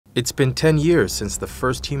It's been 10 years since the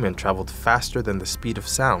first human traveled faster than the speed of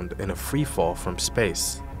sound in a free fall from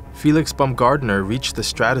space. Felix Baumgartner reached the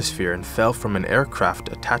stratosphere and fell from an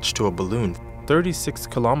aircraft attached to a balloon 36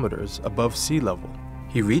 kilometers above sea level.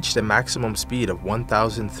 He reached a maximum speed of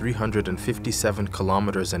 1,357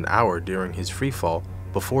 kilometers an hour during his free fall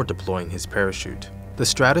before deploying his parachute. The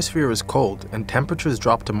stratosphere is cold and temperatures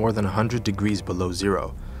drop to more than 100 degrees below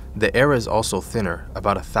zero. The air is also thinner,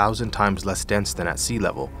 about 1,000 times less dense than at sea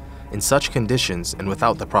level. In such conditions and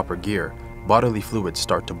without the proper gear, bodily fluids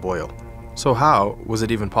start to boil. So how was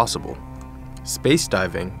it even possible?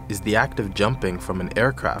 Spacediving is the act of jumping from an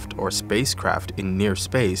aircraft or spacecraft in near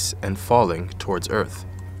space and falling towards Earth.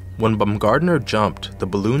 When Baumgartner jumped, the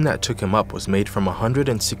balloon that took him up was made from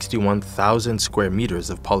 161,000 square meters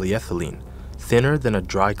of polyethylene, thinner than a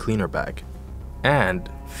dry cleaner bag, and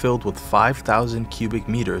filled with 5,000 cubic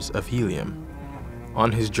meters of helium. On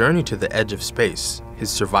his journey to the edge of space, his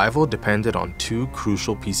survival depended on two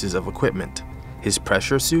crucial pieces of equipment: his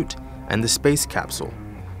pressure suit and the space capsule.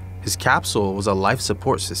 His capsule was a life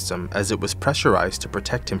support system as it was pressurized to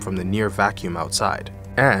protect him from the near vacuum outside,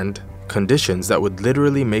 and conditions that would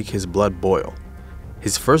literally make his blood boil.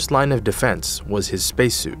 His first line of defense was his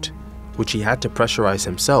spacesuit, which he had to pressurize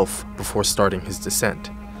himself before starting his descent.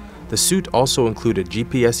 The suit also included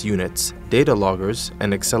GPS units, data loggers,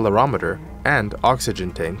 an accelerometer, and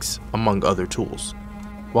oxygen tanks, among other tools.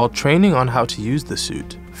 While training on how to use the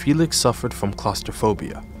suit, Felix suffered from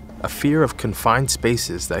claustrophobia, a fear of confined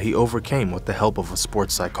spaces that he overcame with the help of a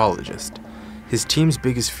sports psychologist. His team's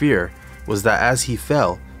biggest fear was that as he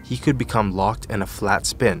fell, he could become locked in a flat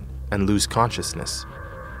spin and lose consciousness.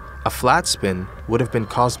 A flat spin would have been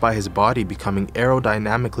caused by his body becoming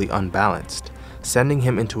aerodynamically unbalanced, sending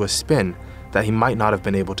him into a spin that he might not have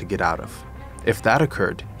been able to get out of. If that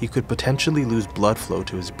occurred, he could potentially lose blood flow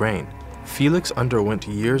to his brain. Felix underwent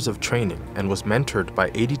years of training and was mentored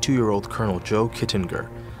by 82-year-old Colonel Joe Kittinger,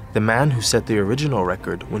 the man who set the original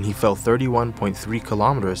record when he fell 31.3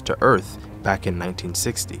 kilometers to Earth back in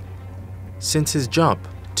 1960. Since his jump,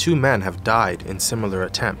 2 men have died in similar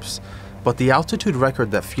attempts, but the altitude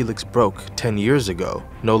record that Felix broke 10 years ago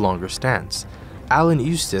no longer stands. Alan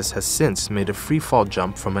Eustace has since made a free-fall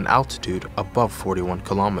jump from an altitude above 41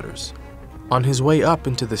 kilometers. On his way up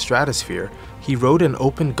into the stratosphere, he rode an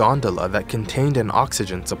open gondola that contained an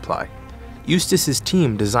oxygen supply. Eustace's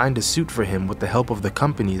team designed a suit for him with the help of the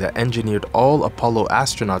company that engineered all Apollo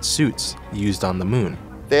astronaut suits used on the moon.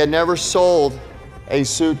 They had never sold a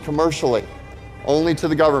suit commercially, only to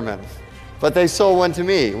the government. But they sold one to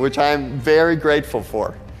me, which I'm very grateful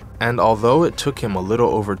for. And although it took him a little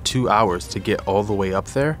over 2 hours to get all the way up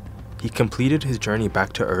there, he completed his journey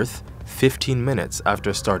back to Earth 15 minutes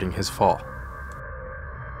after starting his fall.